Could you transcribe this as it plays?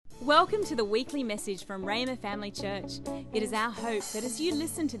Welcome to the weekly message from Rhema Family Church. It is our hope that as you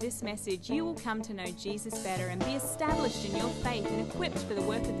listen to this message, you will come to know Jesus better and be established in your faith and equipped for the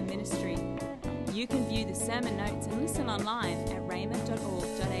work of the ministry. You can view the sermon notes and listen online at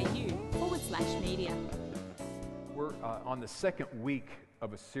rhema.org.au/media. We're on the second week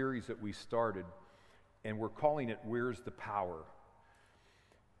of a series that we started, and we're calling it Where's the Power?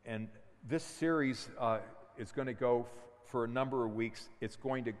 And this series is going to go for a number of weeks. It's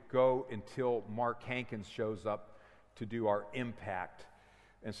going to go until Mark Hankins shows up to do our impact.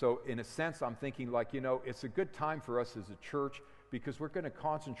 And so in a sense, I'm thinking it's a good time for us as a church because we're going to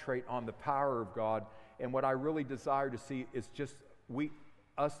concentrate on the power of God. And what I really desire to see is just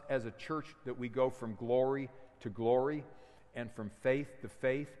us as a church, that we go from glory to glory and from faith to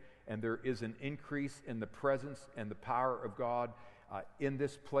faith. And there is an increase in the presence and the power of God in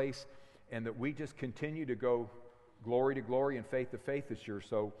this place. And that we just continue to go glory to glory and faith to faith this year.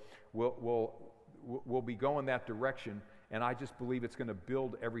 So we'll be going that direction, and I just believe it's going to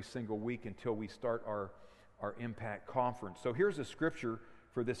build every single week until we start our Impact Conference. So here's a scripture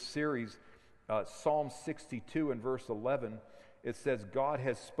for this series, Psalm 62 and verse 11. It says, "God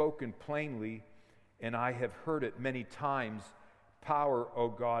has spoken plainly, and I have heard it many times. Power, O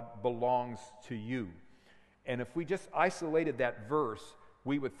God, belongs to you." And if we just isolated that verse,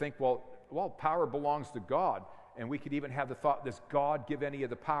 we would think, well, power belongs to God. And we could even have the thought, does God give any of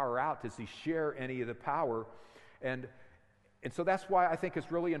the power out? Does he share any of the power? And so that's why I think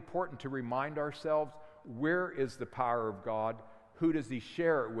it's really important to remind ourselves, where is the power of God? Who does he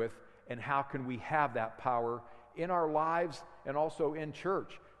share it with? And how can we have that power in our lives and also in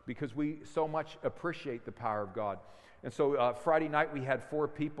church? Because we so much appreciate the power of God. And so Friday night we had 4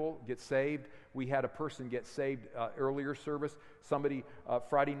 people get saved. We had a person get saved earlier service. Somebody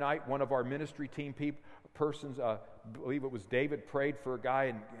Friday night, one of our ministry team persons, I believe it was David, prayed for a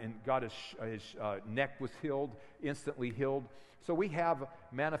guy and got his neck was healed, instantly healed. So we have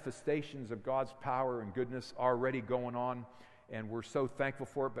manifestations of God's power and goodness already going on, and we're so thankful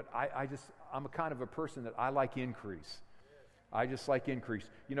for it. But I'm a kind of a person that I like increase. I just like increase.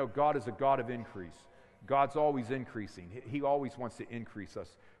 You know, God is a God of increase. God's always increasing. He always wants to increase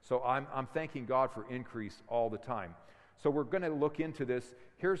us. So I'm thanking God for increase all the time. So we're going to look into this.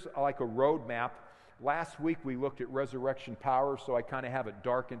 Here's like a roadmap. Last week we looked at resurrection power, so I kind of have it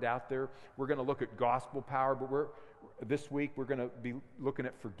darkened out there. We're going to look at gospel power, but this week we're going to be looking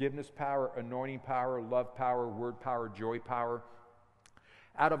at forgiveness power, anointing power, love power, word power, joy power.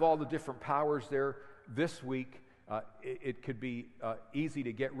 Out of all the different powers there, this week it could be easy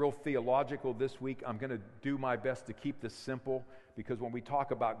to get real theological this week. I'm going to do my best to keep this simple, because when we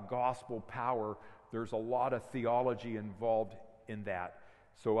talk about gospel power, there's a lot of theology involved in that.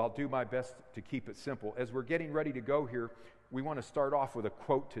 So I'll do my best to keep it simple. As we're getting ready to go here, we want to start off with a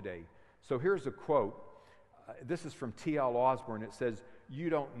quote today. So here's a quote. This is from T.L. Osborne. It says, "You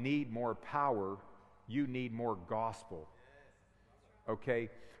don't need more power, you need more gospel." Okay?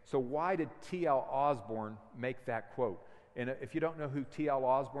 So why did T.L. Osborne make that quote? And if you don't know who T.L.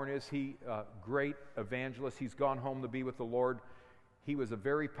 Osborne is, he great evangelist. He's gone home to be with the Lord. He was a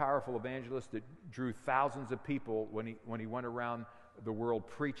very powerful evangelist that drew thousands of people when he went around the world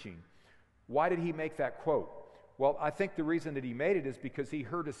preaching. Why did he make that quote? Well, I think the reason that he made it is because he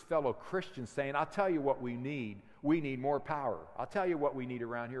heard his fellow Christians saying, "I'll tell you what we need. We need more power. I'll tell you what we need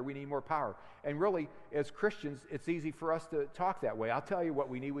around here. We need more power." And really, as Christians, it's easy for us to talk that way. I'll tell you what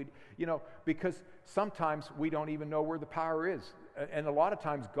we need. Because sometimes we don't even know where the power is. And a lot of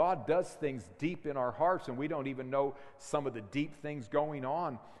times God does things deep in our hearts, and we don't even know some of the deep things going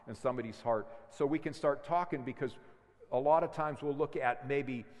on in somebody's heart. So we can start talking, because a lot of times we'll look at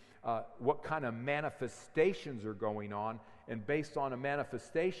maybe what kind of manifestations are going on, and based on a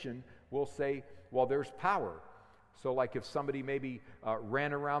manifestation, we'll say, well, there's power. So like if somebody maybe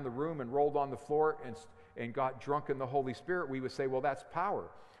ran around the room and rolled on the floor and got drunk in the Holy Spirit, we would say, well, that's power.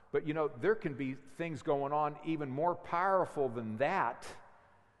 But there can be things going on even more powerful than that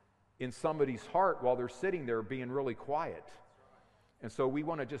in somebody's heart while they're sitting there being really quiet. And so we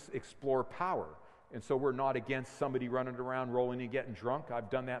want to just explore power. And so we're not against somebody running around rolling and getting drunk. I've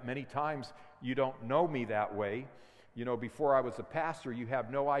done that many times. You don't know me that way. Before I was a pastor, you have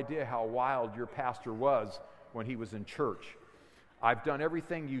no idea how wild your pastor was when he was in church. I've done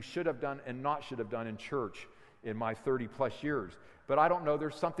everything you should have done and not should have done in church in my 30 plus years. But I don't know,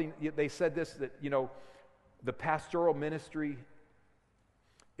 there's something, they said this, that, the pastoral ministry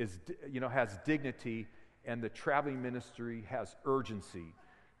is, has dignity, and the traveling ministry has urgency.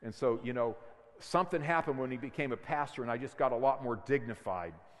 And so, something happened when he became a pastor, and I just got a lot more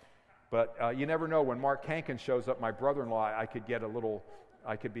dignified. But you never know, when Mark Hankins shows up, my brother-in-law, I could get a little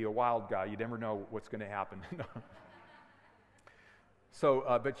I could be a wild guy. You never know what's going to happen. So,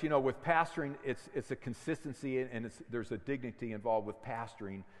 but with pastoring, it's a consistency, and there's a dignity involved with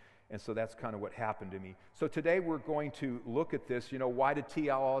pastoring, and so that's kind of what happened to me. So today we're going to look at this. Why did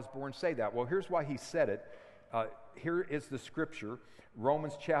T.L. Osborne say that? Well, here's why he said it. Here is the scripture,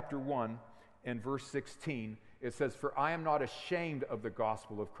 Romans chapter 1 and verse 16. It says, "For I am not ashamed of the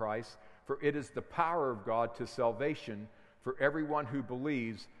gospel of Christ, for it is the power of God to salvation for everyone who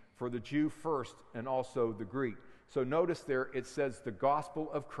believes, for the Jew first and also the Greek." So notice there it says the gospel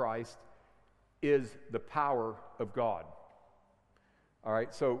of Christ is the power of God. All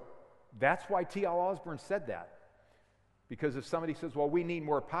right, so that's why T.L. Osborne said that. Because if somebody says, well, we need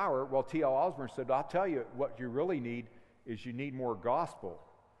more power, well, T.L. Osborne said, I'll tell you what you really need is you need more gospel.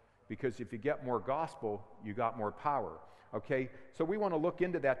 Because if you get more gospel, you got more power. Okay, so we want to look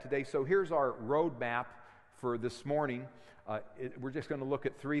into that today. So here's our roadmap for this morning. We're just going to look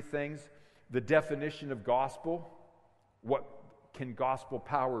at three things. The definition of gospel. What can gospel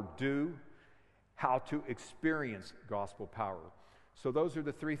power do? How to experience gospel power. So those are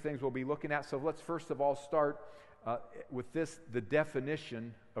the three things we'll be looking at. So let's first of all start with this, the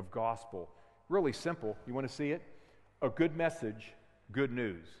definition of gospel. Really simple. You want to see it? A good message, good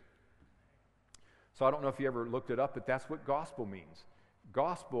news. So I don't know if you ever looked it up, but that's what gospel means.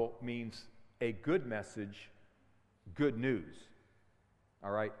 Gospel means a good message, good news. All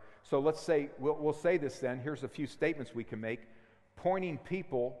right? So let's say, we'll say this then. Here's a few statements we can make. Pointing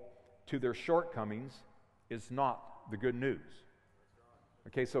people to their shortcomings is not the good news.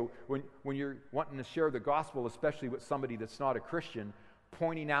 Okay, so when you're wanting to share the gospel, especially with somebody that's not a Christian,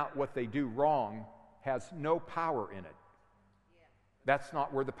 pointing out what they do wrong has no power in it. That's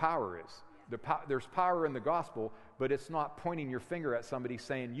not where the power is. There's power in the gospel, but it's not pointing your finger at somebody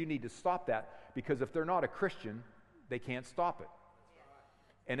saying, you need to stop that, because if they're not a Christian, they can't stop it.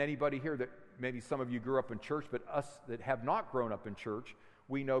 And anybody here that maybe some of you grew up in church, but us that have not grown up in church,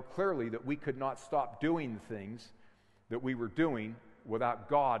 we know clearly that we could not stop doing the things that we were doing without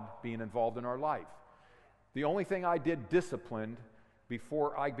God being involved in our life. The only thing I did disciplined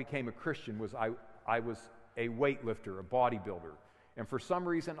before I became a Christian was I was a weightlifter, a bodybuilder. And for some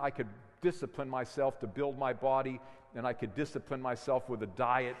reason, I could discipline myself to build my body, and I could discipline myself with a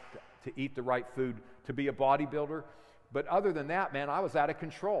diet to eat the right food to be a bodybuilder. But other than that, man, I was out of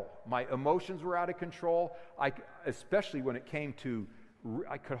control. My emotions were out of control. Especially when it came to,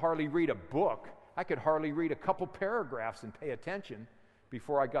 I could hardly read a book. I could hardly read a couple paragraphs and pay attention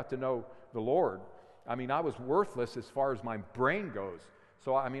before I got to know the Lord. I mean, I was worthless as far as my brain goes.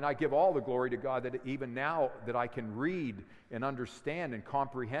 So, I mean, I give all the glory to God that even now that I can read and understand and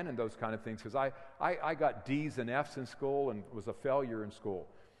comprehend and those kind of things, because I got D's and F's in school and was a failure in school.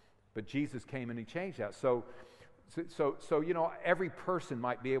 But Jesus came and He changed that. So every person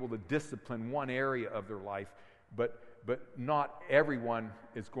might be able to discipline one area of their life, but not everyone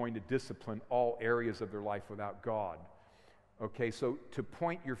is going to discipline all areas of their life without God. Okay, so to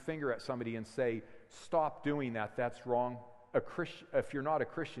point your finger at somebody and say, stop doing that, that's wrong. If you're not a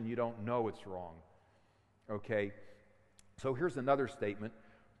Christian, you don't know it's wrong. Okay, so here's another statement.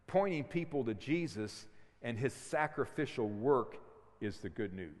 Pointing people to Jesus and His sacrificial work is the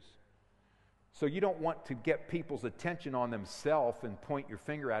good news. So you don't want to get people's attention on themselves and point your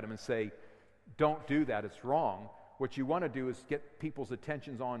finger at them and say, don't do that, it's wrong. What you want to do is get people's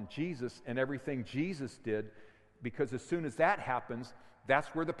attentions on Jesus and everything Jesus did, because as soon as that happens, that's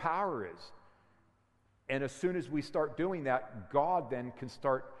where the power is. And as soon as we start doing that, God then can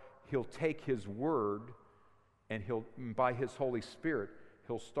start, He'll take His word and by His Holy Spirit,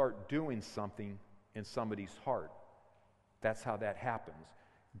 He'll start doing something in somebody's heart. That's how that happens.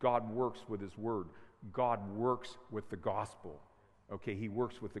 God works with His word. God works with the gospel. Okay, He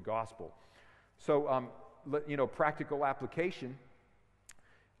works with the gospel. So, practical application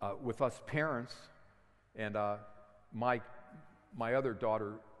with us parents, and my other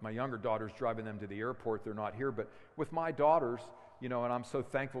daughter, my younger daughter's driving them to the airport. They're not here, but with my daughters, and I'm so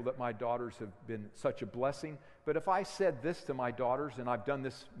thankful that my daughters have been such a blessing. But if I said this to my daughters, and I've done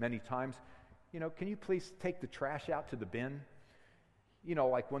this many times, can you please take the trash out to the bin?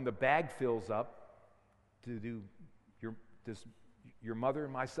 Like when the bag fills up, does your mother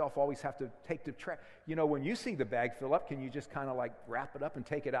and myself always have to take the trash? When you see the bag fill up, can you just kind of like wrap it up and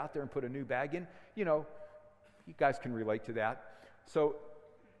take it out there and put a new bag in? You guys can relate to that. So,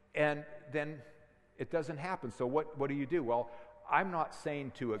 and then it doesn't happen. So what do you do? Well, I'm not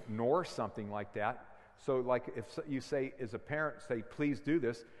saying to ignore something like that. So like if you say, as a parent, say, please do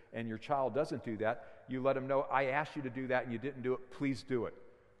this, and your child doesn't do that, you let them know, I asked you to do that and you didn't do it, please do it.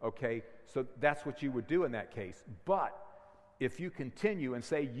 Okay? So that's what you would do in that case. But if you continue and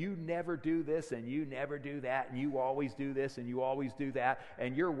say, you never do this and you never do that and you always do this and you always do that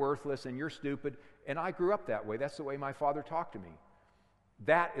and you're worthless and you're stupid, and I grew up that way. That's the way my father talked to me.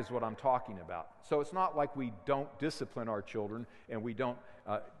 That is what I'm talking about. So it's not like we don't discipline our children and we don't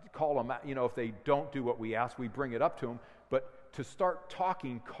call them out. If they don't do what we ask, we bring it up to them. But to start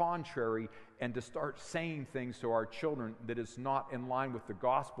talking contrary and to start saying things to our children that is not in line with the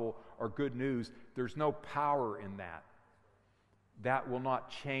gospel or good news, there's no power in that. That will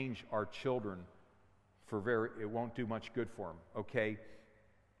not change our children it won't do much good for them, okay?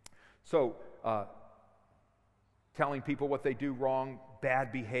 So, telling people what they do wrong,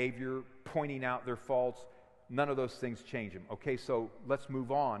 bad behavior, pointing out their faults, none of those things change them. Okay, so let's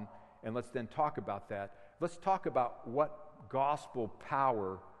move on and let's then talk about that. Let's talk about what gospel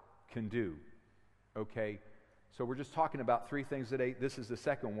power can do. Okay, so we're just talking about three things today. This is the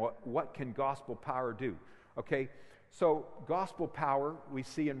second one. What can gospel power do? Okay, so gospel power we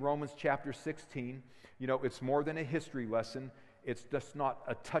see in Romans chapter 16. It's more than a history lesson. It's just not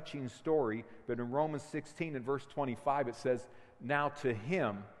a touching story, but in Romans 16 and verse 25 it says, now to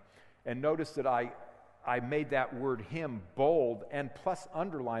him, and notice that I made that word him bold and plus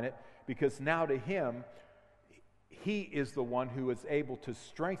underline it, because now to him, he is the one who is able to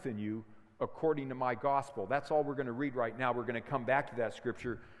strengthen you according to my gospel. That's all we're going to read right now. We're going to come back to that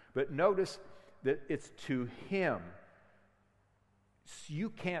scripture, but notice that it's to him.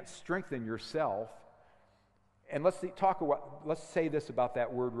 You can't strengthen yourself. And let's say this about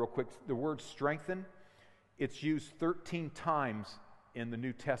that word real quick. The word strengthen, it's used 13 times in the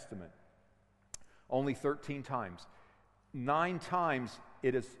New Testament. Only 13 times. 9 times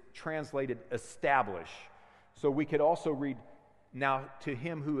it is translated establish. So we could also read, now to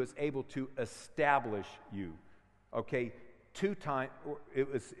him who is able to establish you. Okay, 2 times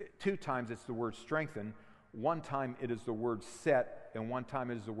it's the word strengthen. 1 time it is the word set, and 1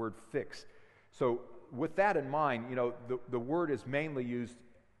 time it is the word fix. So with that in mind, the word is mainly used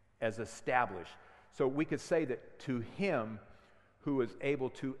as establish. So we could say that to him who is able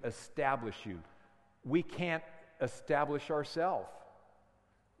to establish you. We can't establish ourselves.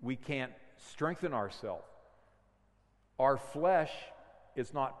 We can't strengthen ourselves. Our flesh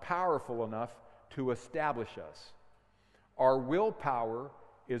is not powerful enough to establish us. Our willpower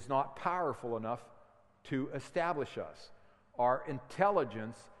is not powerful enough to establish us. Our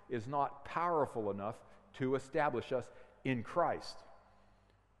intelligence is not powerful enough to establish us in Christ.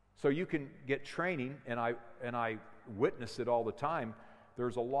 So you can get training, and I witness it all the time.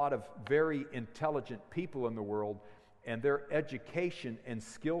 There's a lot of very intelligent people in the world, and their education and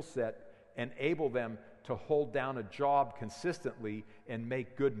skill set enable them to hold down a job consistently and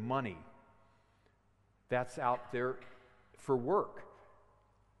make good money. That's out there for work.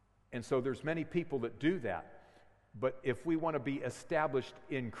 And so there's many people that do that. But if we want to be established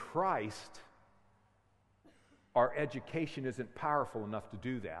in Christ, our education isn't powerful enough to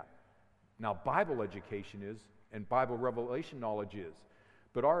do that. Now, Bible education is, and Bible revelation knowledge is.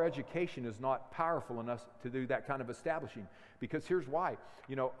 But our education is not powerful enough to do that kind of establishing. Because here's why.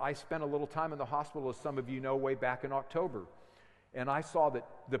 I spent a little time in the hospital, as some of you know, way back in October. And I saw that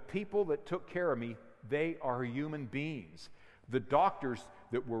the people that took care of me, they are human beings. The doctors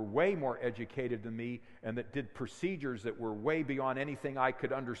that were way more educated than me and that did procedures that were way beyond anything I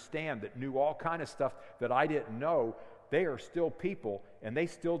could understand, that knew all kind of stuff that I didn't know, they are still people, and they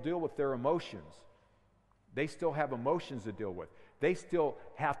still deal with their emotions. They still have emotions to deal with. They still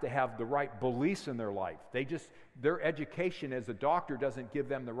have to have the right beliefs in their life. Their education as a doctor doesn't give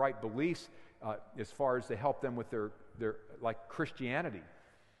them the right beliefs as far as to help them with their like Christianity.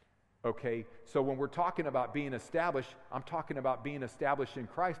 Okay, so when we're talking about being established, I'm talking about being established in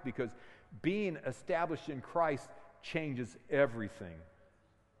Christ, because being established in Christ changes everything.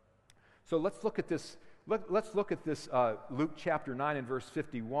 So let's look at this. Let's look at this Luke chapter 9 and verse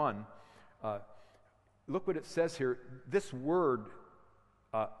 51. Look what it says here. This word,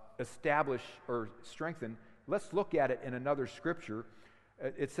 establish or strengthen, let's look at it in another scripture.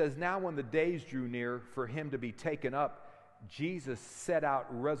 It says, now when the days drew near for him to be taken up, Jesus set out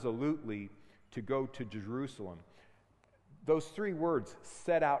resolutely to go to Jerusalem. Those 3 words,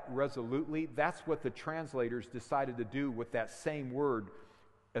 set out resolutely, that's what the translators decided to do with that same word,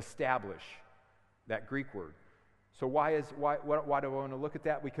 establish, that Greek word. So why do I want to look at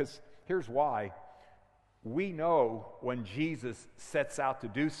that? Because here's why. We know when Jesus sets out to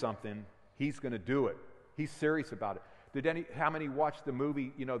do something, he's going to do it. He's serious about it. How many watched the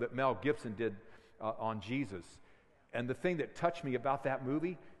movie, that Mel Gibson did on Jesus? And the thing that touched me about that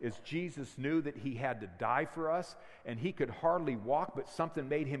movie is Jesus knew that he had to die for us, and he could hardly walk, but something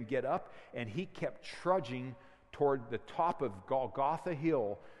made him get up, and he kept trudging toward the top of Golgotha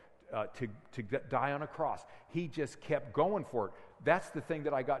Hill to die on a cross. He just kept going for it. That's the thing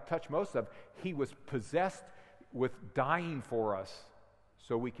that I got touched most of. He was possessed with dying for us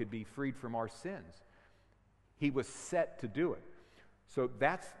so we could be freed from our sins. He was set to do it. So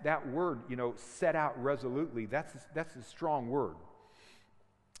that's that word, set out resolutely. That's a strong word.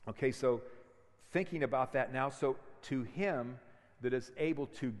 Okay, so thinking about that now, so to him that is able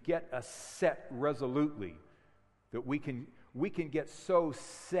to get us set resolutely, that we can get so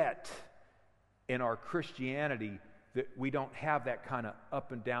set in our Christianity that we don't have that kind of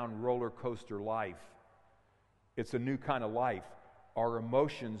up and down roller coaster life. It's a new kind of life. Our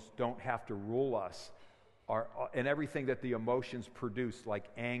emotions don't have to rule us. And everything that the emotions produce, like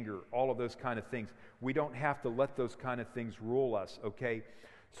anger, all of those kind of things, we don't have to let those kind of things rule us, okay?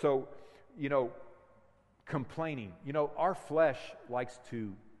 So, complaining. Our flesh likes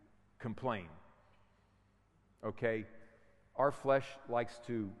to complain, okay? Our flesh likes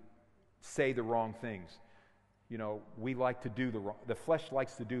to say the wrong things. We like to do the flesh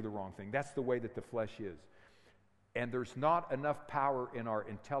likes to do the wrong thing. That's the way that the flesh is. And there's not enough power in our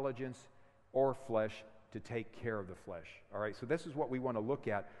intelligence or flesh to take care of the flesh. All right, so this is what we want to look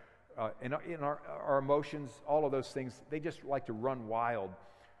at. In our emotions, all of those things, they just like to run wild.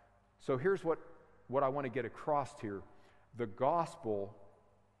 So here's what I want to get across here. The gospel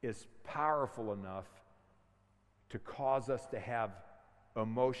is powerful enough to cause us to have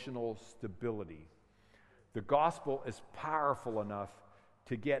emotional stability. The gospel is powerful enough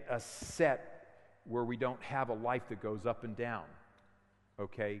to get us set where we don't have a life that goes up and down.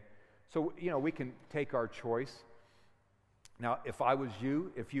 Okay? So, we can take our choice. Now, if I was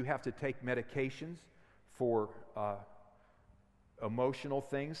you, if you have to take medications for emotional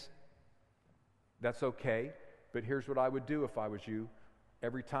things, that's okay. But here's what I would do if I was you.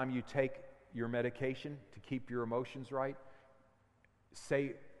 Every time you take your medication to keep your emotions right,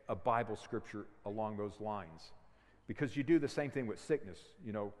 say a Bible scripture along those lines. Because you do the same thing with sickness.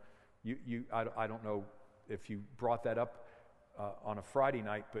 I don't know if you brought that up on a Friday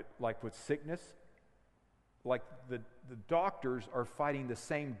night, but like with sickness, like the doctors are fighting the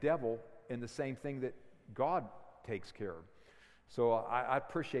same devil and the same thing that God takes care of. So I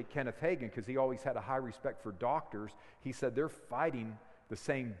appreciate Kenneth Hagin because he always had a high respect for doctors. He said they're fighting the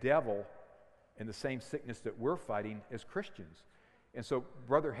same devil and the same sickness that we're fighting as Christians. And so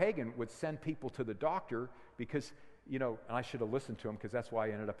Brother Hagin would send people to the doctor because, and I should have listened to him because that's why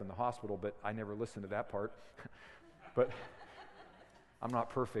I ended up in the hospital, but I never listened to that part. But I'm not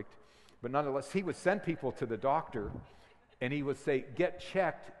perfect. But nonetheless, he would send people to the doctor and he would say, get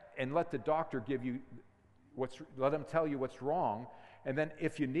checked and let the doctor give you let him tell you what's wrong. And then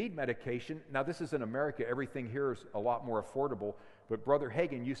if you need medication, now this is in America, everything here is a lot more affordable, but Brother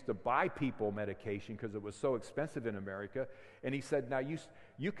Hagin used to buy people medication because it was so expensive in America. And he said, now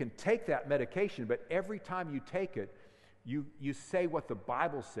you can take that medication, but every time you take it, you say what the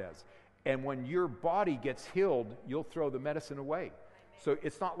Bible says. And when your body gets healed, you'll throw the medicine away. So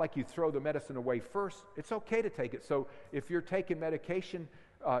it's not like you throw the medicine away first. It's okay to take it. So if you're taking medication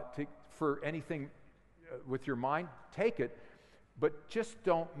for anything with your mind, take it. But just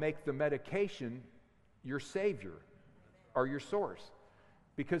don't make the medication your savior or your source.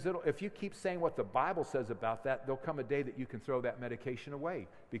 Because if you keep saying what the Bible says about that, there'll come a day that you can throw that medication away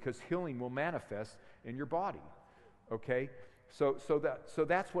because healing will manifest in your body. Okay? So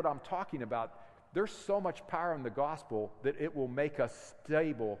that's what I'm talking about. There's so much power in the gospel that it will make us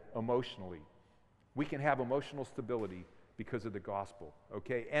stable emotionally. We can have emotional stability because of the gospel,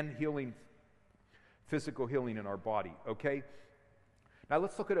 okay? And healing, physical healing in our body, okay? Now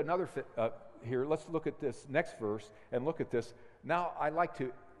let's look at another here. Let's look at this next verse and look at this. Now I like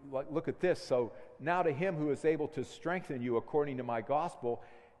to look at this. So now to him who is able to strengthen you according to my gospel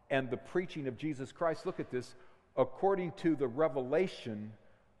and the preaching of Jesus Christ, look at this, according to the revelation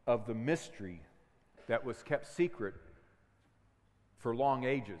of the mystery that was kept secret for long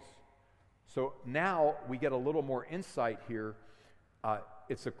ages. So now we get a little more insight here.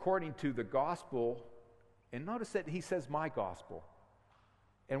 It's according to the gospel, and notice that he says my gospel.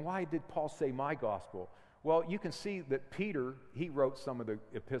 And why did Paul say my gospel? Well, you can see that Peter, he wrote some of the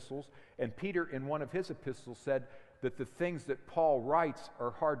epistles, and Peter in one of his epistles said that the things that Paul writes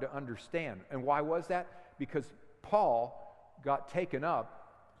are hard to understand. And why was that? Because Paul got taken up,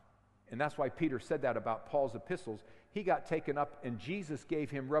 and that's why Peter said that about Paul's epistles. He got taken up, and Jesus gave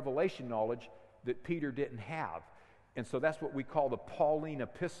him revelation knowledge that Peter didn't have. And so that's what we call the Pauline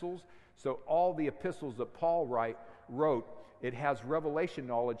epistles. So all the epistles that Paul wrote, it has revelation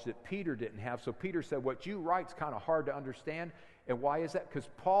knowledge that Peter didn't have. So Peter said, what you write's kind of hard to understand. And why is that? Because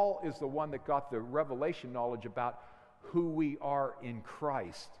Paul is the one that got the revelation knowledge about who we are in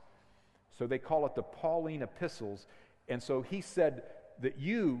Christ. So they call it the Pauline epistles. And so he said that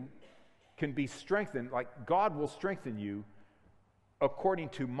you can be strengthened, like God will strengthen you according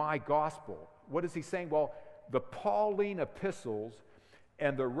to my gospel. What is he saying? Well, the Pauline epistles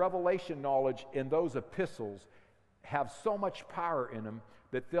and the revelation knowledge in those epistles have so much power in them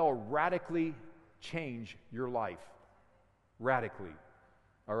that they'll radically change your life. Radically.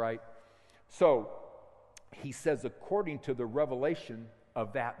 All right? So, he says, according to the revelation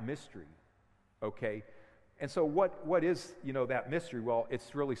of that mystery. Okay? And so what is, that mystery? Well,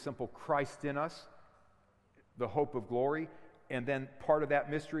 it's really simple. Christ in us, the hope of glory. And then part of that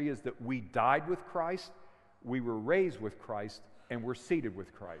mystery is that we died with Christ, we were raised with Christ, and we're seated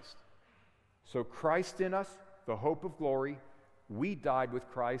with Christ. So Christ in us, the hope of glory, we died with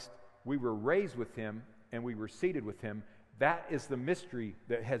Christ, we were raised with him, and we were seated with him. That is the mystery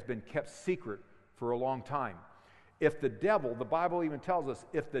that has been kept secret for a long time. If the devil, the Bible even tells us,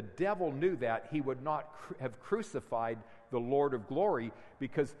 if the devil knew that, he would not have crucified the Lord of glory,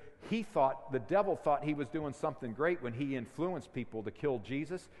 because the devil thought he was doing something great when he influenced people to kill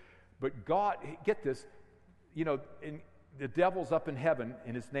Jesus. But God, get this, the devil's up in heaven,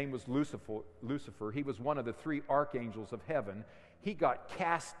 and his name was Lucifer. He was one of the 3 archangels of heaven. He got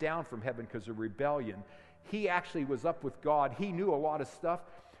cast down from heaven because of rebellion. He actually was up with God. He knew a lot of stuff.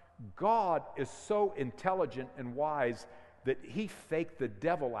 God is so intelligent and wise that he faked the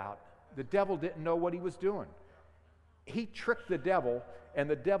devil out. The devil didn't know what he was doing. He tricked the devil, and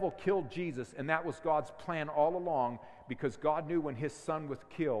the devil killed Jesus, and that was God's plan all along, because God knew when his son was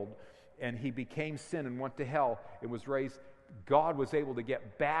killed and he became sin and went to hell and was raised, God was able to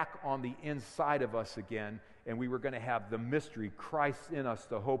get back on the inside of us again, and we were going to have the mystery, Christ in us,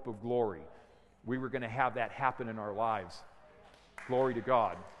 the hope of glory. We were going to have that happen in our lives. Glory to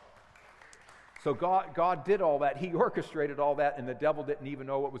God. So God did all that. He orchestrated all that, and the devil didn't even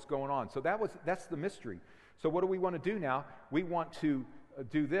know what was going on. So that's the mystery. So what do we want to do now? We want to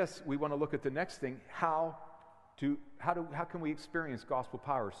do this. We want to look at the next thing. How can we experience gospel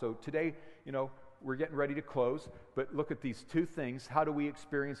power? So today, we're getting ready to close, but look at these 2 things. How do we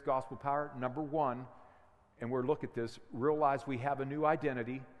experience gospel power? Number 1, and we'll look at this, realize we have a new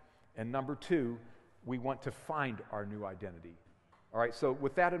identity. And number 2, we want to find our new identity. All right, so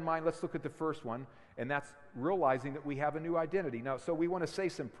with that in mind, let's look at the first one, and that's realizing that we have a new identity. Now, so we want to say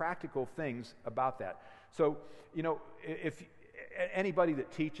some practical things about that. So, if anybody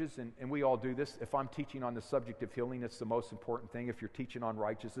that teaches, and we all do this, if I'm teaching on the subject of healing, it's the most important thing. If you're teaching on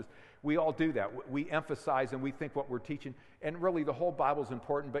righteousness, we all do that. We emphasize and we think what we're teaching, and really the whole Bible is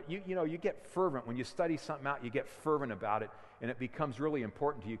important, but you get fervent. When you study something out, you get fervent about it, and it becomes really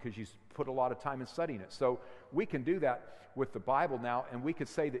important to you because you put a lot of time in studying it. So we can do that with the Bible now, and we could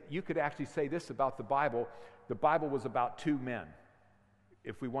say that you could actually say this about the Bible. The Bible was about 2 men,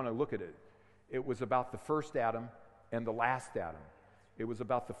 if we want to look at it. It was about the first Adam and the last Adam. It was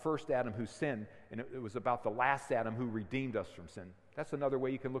about the first Adam who sinned, and it was about the last Adam who redeemed us from sin. That's another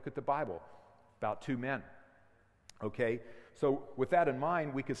way you can look at the Bible, about 2 men. Okay? So with that in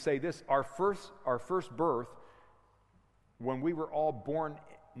mind, we could say this. Our first birth, when we were all born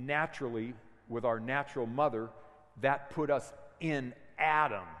naturally with our natural mother, that put us in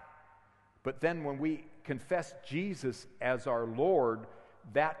Adam. But then when we confess Jesus as our Lord,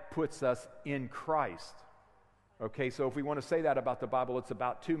 that puts us in Christ. Okay, so if we want to say that about the Bible, it's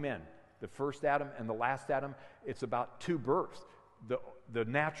about 2 men, the first Adam and the last Adam. It's about 2 births, the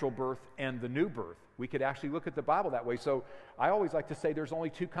natural birth and the new birth. We could actually look at the Bible that way. So I always like to say there's only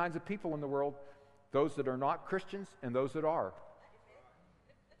 2 kinds of people in the world, those that are not Christians and those that are.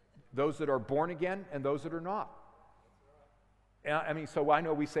 Those that are born again and those that are not. I mean, so I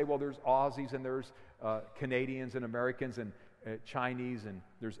know we say, well, there's Aussies and there's Canadians and Americans and Chinese, and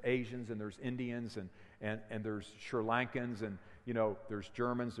there's Asians and there's Indians and there's Sri Lankans, and there's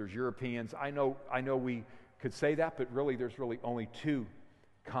Germans, there's Europeans. I know we could say that, but really there's really only 2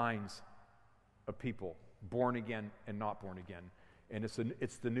 kinds of people, born again and not born again. And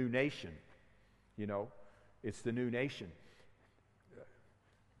it's the new nation. It's the new nation.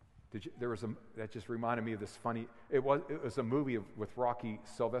 That just reminded me of this funny. It was a movie with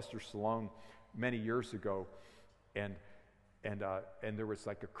Sylvester Stallone many years ago, and there was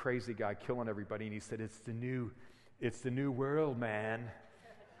like a crazy guy killing everybody, and he said, "It's the new world, man."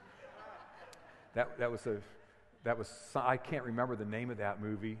 That was I can't remember the name of that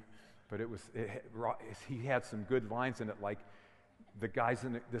movie, but he had some good lines in it, like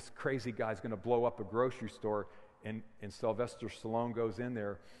this crazy guy's going to blow up a grocery store, and Sylvester Stallone goes in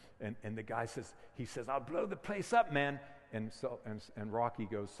there. And the guy says, "I'll blow the place up, man." and Rocky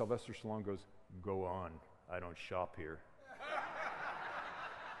goes, Sylvester Stallone goes, "Go on, I don't shop here."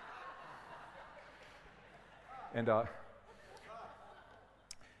 And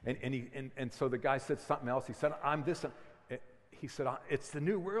so the guy said something else. He said, "I'm this." He said, "It's the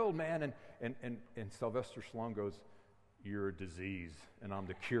new world, man." And Sylvester Stallone goes, "You're a disease, and I'm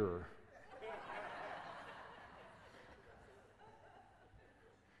the cure."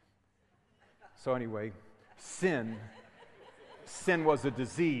 So anyway, sin was a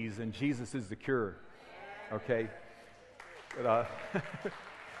disease, and Jesus is the cure. Okay? But,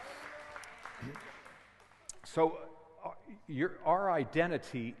 so our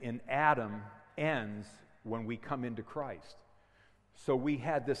identity in Adam ends when we come into Christ. So we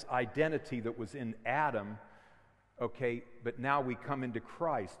had this identity that was in Adam, okay, but now we come into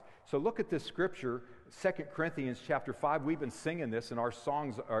Christ. So look at this scripture, 2 Corinthians chapter 5. We've been singing this, and our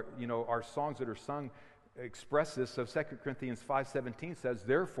songs that are sung express this. So 2 Corinthians 5:17 says,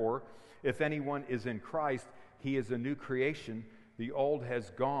 "Therefore, if anyone is in Christ, he is a new creation. The old has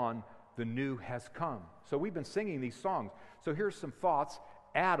gone, the new has come." So we've been singing these songs. So here's some thoughts.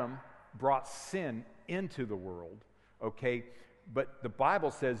 Adam brought sin into the world, okay? But the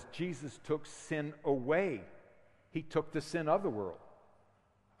Bible says Jesus took sin away. He took the sin of the world,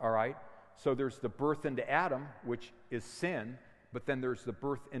 all right? So there's the birth into Adam, which is sin, but then there's the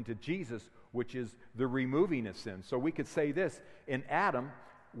birth into Jesus, which is the removing of sin. So we could say this, in Adam,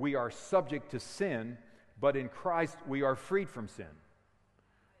 we are subject to sin, but in Christ, we are freed from sin.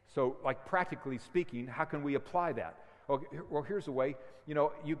 So, like, practically speaking, how can we apply that? Well, here's a way. You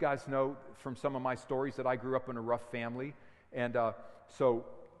know, you guys know from some of my stories that I grew up in a rough family, and so,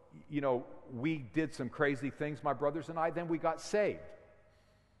 you know, we did some crazy things, my brothers and I, then we got saved.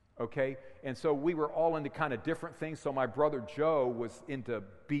 Okay? And so we were all into kind of different things. So my brother Joe was into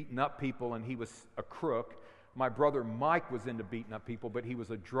beating up people, and he was a crook. My brother Mike was into beating up people, but he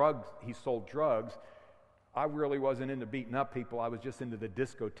sold drugs. I really wasn't into beating up people. I was just into the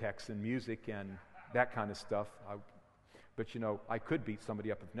discotheques and music and that kind of stuff. But, you know, I could beat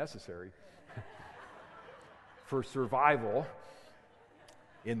somebody up if necessary for survival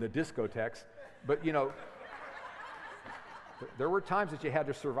in the discotheques. But, you know, there were times that you had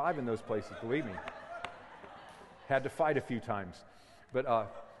to survive in those places, believe me. Had to fight a few times. But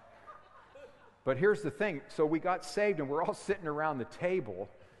here's the thing. So we got saved, and we're all sitting around the table.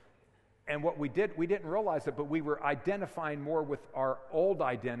 And what we didn't realize it, but we were identifying more with our old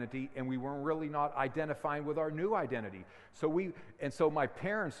identity, and we were really not identifying with our new identity. So my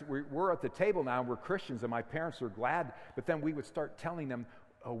parents, we're at the table now, and we're Christians, and my parents are glad, but then we would start telling them,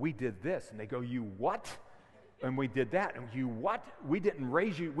 "Oh, we did this." And they go, "You what?" And we did that. And "You what? We didn't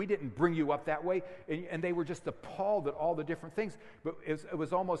raise you. We didn't bring you up that way." And they were just appalled at all the different things. But it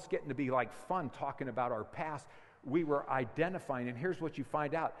was almost getting to be like fun talking about our past. We were identifying, and here's what you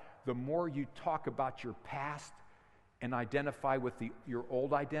find out. The more you talk about your past and identify with your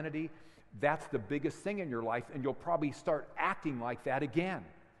old identity, that's the biggest thing in your life, and you'll probably start acting like that again.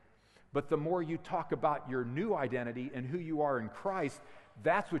 But the more you talk about your new identity and who you are in Christ,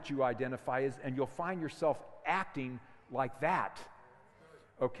 that's what you identify as, and you'll find yourself acting like that.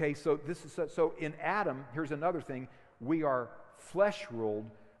 Okay, so in Adam, here's another thing. We are flesh-ruled,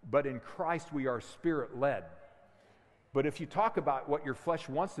 but in Christ we are spirit-led. But if you talk about what your flesh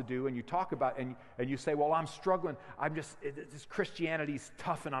wants to do, and you talk about, and you say, "Well, I'm struggling, this Christianity's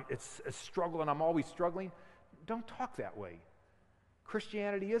tough, and it's a struggle, and I'm always struggling," don't talk that way.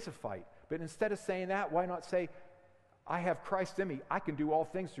 Christianity is a fight. But instead of saying that, why not say, "I have Christ in me. I can do all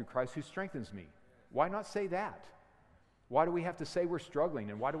things through Christ who strengthens me." Why not say that? Why do we have to say we're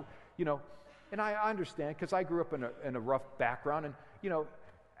struggling? And why do, you know, and I understand, because I grew up in a rough background, and, you know,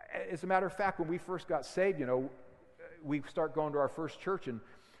 as a matter of fact, when we first got saved, you know, we start going to our first church, and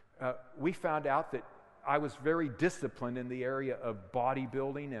we found out that I was very disciplined in the area of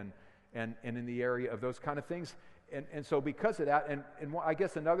bodybuilding and in the area of those kind of things. And so because of that, and I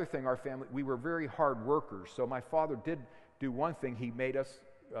guess another thing, our family, we were very hard workers. So my father did do one thing. He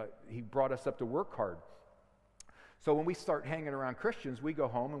brought us up to work hard. So when we start hanging around Christians, we go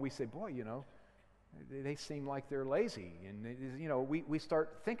home and we say, "Boy, you know, they seem like they're lazy." And, you know, we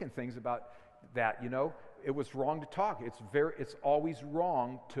start thinking things about that, you know. It was wrong to talk. It's always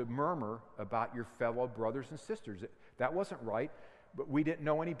wrong to murmur about your fellow brothers and sisters. That wasn't right, but we didn't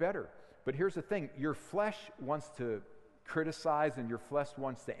know any better. But here's the thing. Your flesh wants to criticize, and your flesh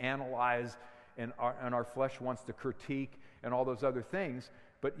wants to analyze, and our flesh wants to critique and all those other things.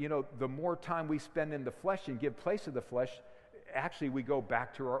 But, you know, the more time we spend in the flesh and give place to the flesh, actually we go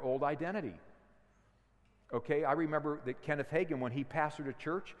back to our old identity. Okay, I remember that Kenneth Hagin, when he pastored a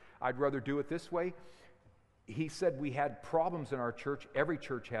church, "I'd rather do it this way." he said we had problems in our church. Every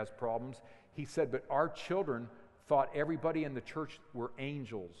church has problems. He said, but our children thought everybody in the church were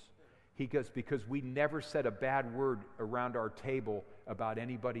angels. He goes, because we never said a bad word around our table about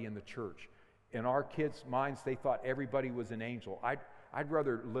anybody in the church. In our kids' minds, they thought everybody was an angel. I'd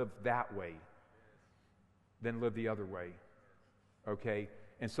rather live that way than live the other way. Okay?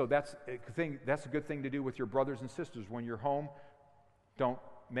 And so that's a good thing to do with your brothers and sisters. When you're home, don't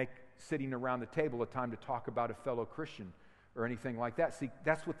make sitting around the table a time to talk about a fellow Christian or anything like that. See,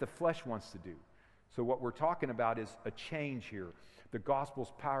 that's what the flesh wants to do. So what we're talking about is a change here. The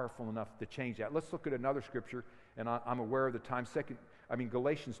gospel's powerful enough to change that. Let's look at another scripture, and I'm aware of the time.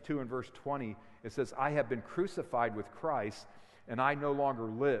 Galatians 2 and verse 20, it says, I have been crucified with Christ, and I no longer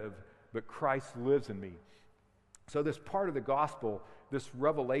live, but Christ lives in me. So this part of the gospel, this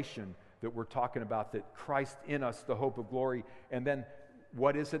revelation that we're talking about, that Christ in us, the hope of glory, and then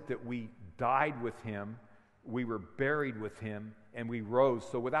what is it that we died with him, we were buried with him, and we rose.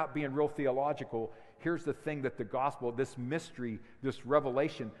 So without being real theological, here's the thing that the gospel, this mystery, this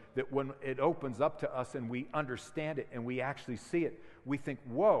revelation, that when it opens up to us and we understand it and we actually see it, we think,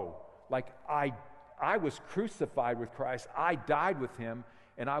 whoa, like I was crucified with Christ, I died with him,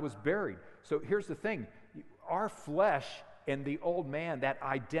 and I was buried. So here's the thing, our flesh and the old man, that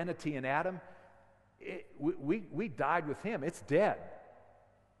identity in Adam, we died with him. It's dead.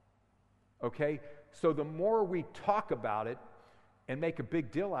 Okay? So the more we talk about it and make a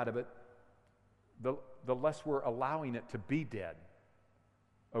big deal out of it, the less we're allowing it to be dead.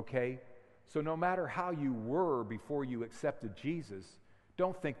 Okay? So no matter how you were before you accepted Jesus,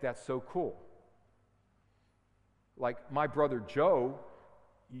 don't think that's so cool. Like my brother Joe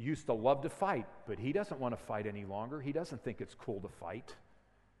used to love to fight, but he doesn't want to fight any longer. He doesn't think it's cool to fight.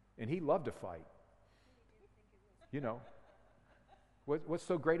 And he loved to fight. You know. What's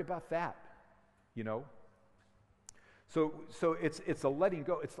so great about that? You know? So it's a letting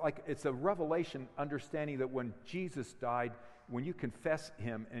go. It's a revelation, understanding that when Jesus died, when you confess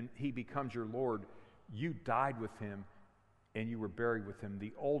him and he becomes your Lord, you died with him and you were buried with him.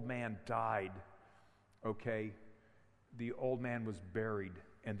 The old man died, okay? The old man was buried.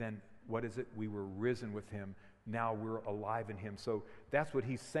 And then, what is it? We were risen with him. Now we're alive in him. So that's what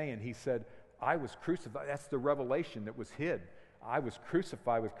he's saying. He said, I was crucified. That's the revelation that was hid. I was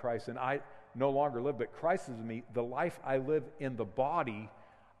crucified with Christ, and I no longer live, but Christ is in me. The life I live in the body,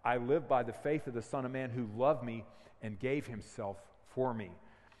 I live by the faith of the Son of Man who loved me and gave himself for me.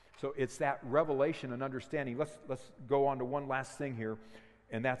 So it's that revelation and understanding. Let's go on to one last thing here,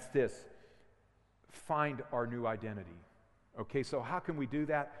 and that's this. Find our new identity. Okay, so how can we do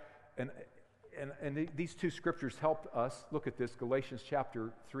that? And these two scriptures help us. Look at this, Galatians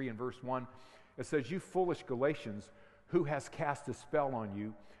chapter 3 and verse 1. It says, you foolish Galatians, who has cast a spell on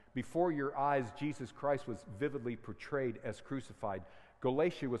you? Before your eyes, Jesus Christ was vividly portrayed as crucified.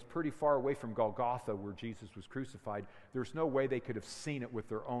 Galatia was pretty far away from Golgotha, where Jesus was crucified. There's no way they could have seen it with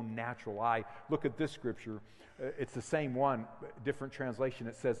their own natural eye. Look at this scripture. It's the same one, different translation.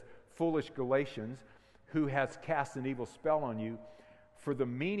 It says, foolish Galatians, who has cast an evil spell on you? For the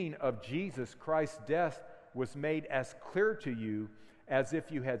meaning of Jesus Christ's death was made as clear to you as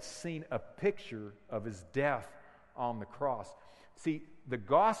if you had seen a picture of his death on the cross. See, the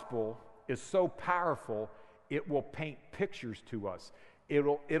gospel is so powerful, it will paint pictures to us.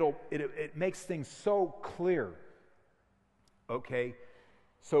 It makes things so clear. Okay?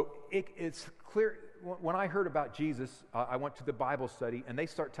 So it's clear. When I heard about Jesus, I went to the Bible study, and they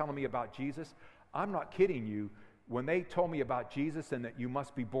start telling me about Jesus. I'm not kidding you. When they told me about Jesus and that you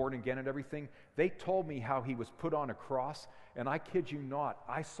must be born again and everything, they told me how he was put on a cross, and I kid you not,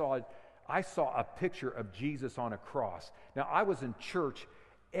 I saw a picture of Jesus on a cross. Now, I was in church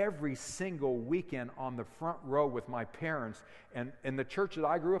every single weekend on the front row with my parents, and in the church that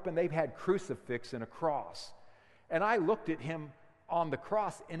I grew up in, they've had crucifix and a cross. And I looked at him on the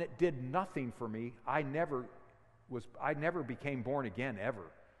cross, and it did nothing for me. I never became born again, ever.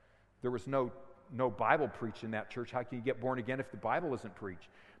 There was no Bible preached in that church. How can you get born again if the Bible isn't preached?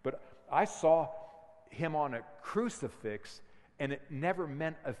 But I saw him on a crucifix, and it never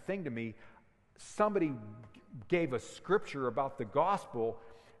meant a thing to me. Somebody gave a scripture about the gospel,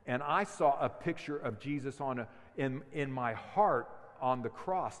 and I saw a picture of Jesus in my heart on the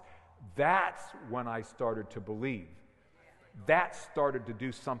cross. That's when I started to believe. That started to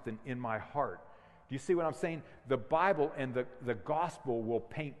do something in my heart. Do you see what I'm saying? The Bible and the gospel will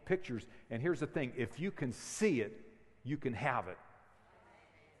paint pictures. And here's the thing. If you can see it, you can have it.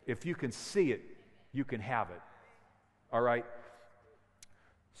 If you can see it, you can have it. All right?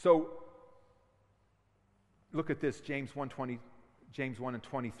 So, look at this, James 1:20. James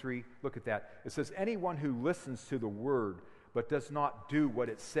 1:23, look at that. It says, anyone who listens to the word but does not do what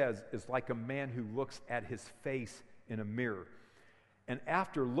it says is like a man who looks at his face in a mirror, and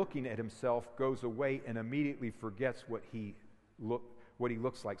after looking at himself goes away and immediately forgets what he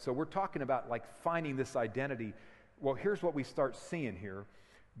looks like. So we're talking about like finding this identity. Well, here's what we start seeing here,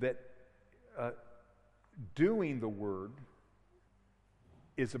 that doing the word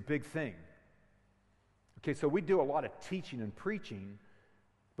is a big thing. Okay, so we do a lot of teaching and preaching,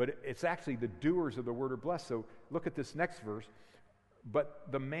 but it's actually the doers of the word are blessed. So look at this next verse. But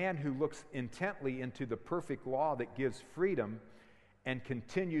the man who looks intently into the perfect law that gives freedom and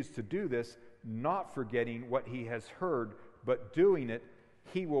continues to do this, not forgetting what he has heard, but doing it,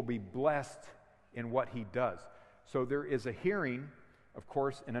 he will be blessed in what he does. So there is a hearing, of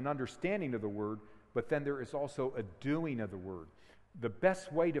course, and an understanding of the word, but then there is also a doing of the word. The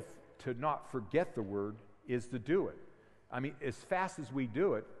best way to not forget the word is to do it. I mean, as fast as we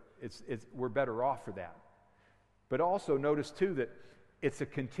do it, we're better off for that. But also notice too that it's a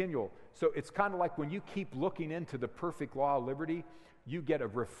continual. So it's kind of like when you keep looking into the perfect law of liberty, you get a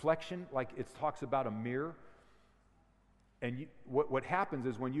reflection, like it talks about a mirror. And what happens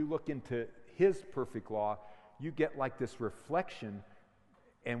is when you look into his perfect law, you get like this reflection,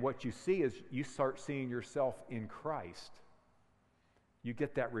 and what you see is you start seeing yourself in Christ. You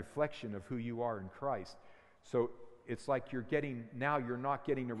get that reflection of who you are in Christ. So it's like you're not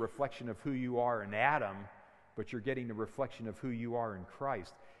getting a reflection of who you are in Adam, but you're getting a reflection of who you are in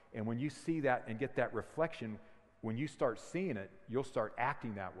Christ. And when you see that and get that reflection, when you start seeing it, you'll start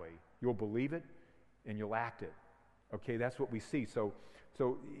acting that way. You'll believe it and you'll act it. Okay, that's what we see. So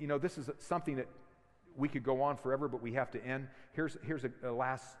this is something that we could go on forever, but we have to end. Here's a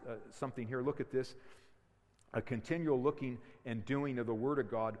last something here. Look at this. A continual looking and doing of the Word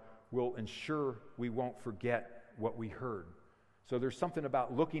of God will ensure we won't forget what we heard. So there's something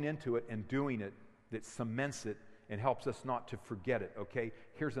about looking into it and doing it that cements it and helps us not to forget it, okay?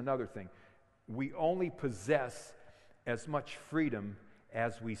 Here's another thing. We only possess as much freedom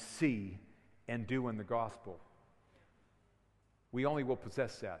as we see and do in the gospel. We only will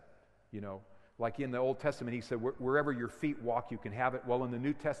possess that, Like in the Old Testament, he said, wherever your feet walk, you can have it. Well, in the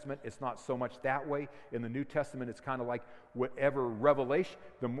New Testament, it's not so much that way. In the New Testament, it's kind of like whatever revelation,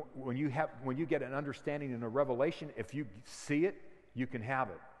 when you get an understanding in a revelation, if you see it, you can have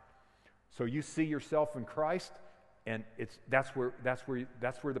it. So you see yourself in Christ, and that's where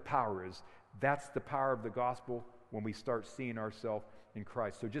the power is. That's the power of the gospel when we start seeing ourselves in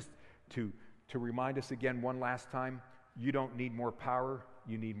Christ. So just to remind us again one last time, you don't need more power,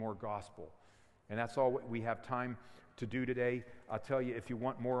 you need more gospel. And that's all we have time to do today. I'll tell you, if you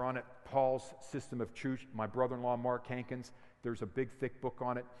want more on it, Paul's System of Truth, my brother-in-law Mark Hankins, there's a big thick book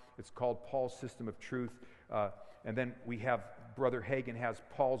on it. It's called Paul's System of Truth. And then we have Brother Hagin has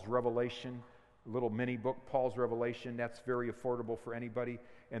Paul's Revelation, a little mini book, Paul's Revelation. That's very affordable for anybody.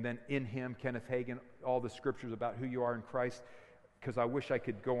 And then in him, Kenneth Hagin, all the scriptures about who you are in Christ. Because I wish I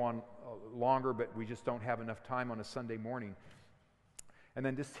could go on longer, but we just don't have enough time on a Sunday morning. And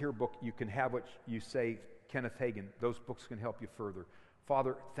then this here book, You Can Have What You Say, Kenneth Hagin. Those books can help you further.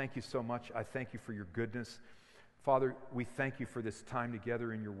 Father, thank you so much. I thank you for your goodness. Father, we thank you for this time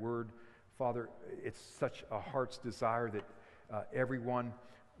together in your word. Father, it's such a heart's desire that everyone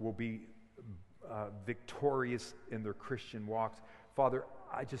will be victorious in their Christian walks. Father,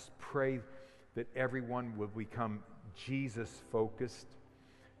 I just pray that everyone will become Jesus-focused.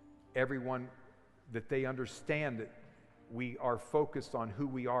 Everyone, that they understand that we are focused on who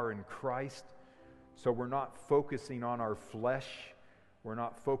we are in Christ. So we're not focusing on our flesh. We're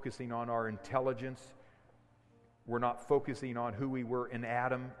not focusing on our intelligence. We're not focusing on who we were in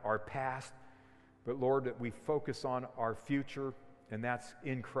Adam, our past. But Lord, that we focus on our future, and that's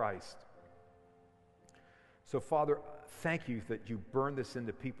in Christ. So Father, thank you that you burn this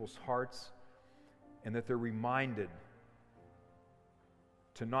into people's hearts and that they're reminded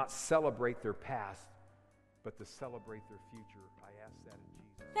to not celebrate their past, but to celebrate their future. I ask that in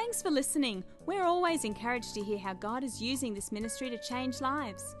Jesus' name. Thanks for listening. We're always encouraged to hear how God is using this ministry to change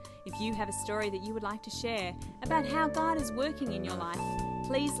lives. If you have a story that you would like to share about how God is working in your life,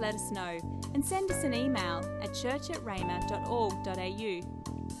 please let us know and send us an email at church@rhema.org.au.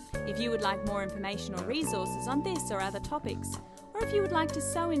 If you would like more information or resources on this or other topics, or if you would like to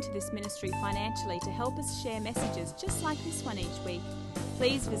sow into this ministry financially to help us share messages just like this one each week,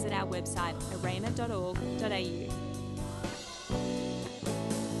 please visit our website at rhema.org.au.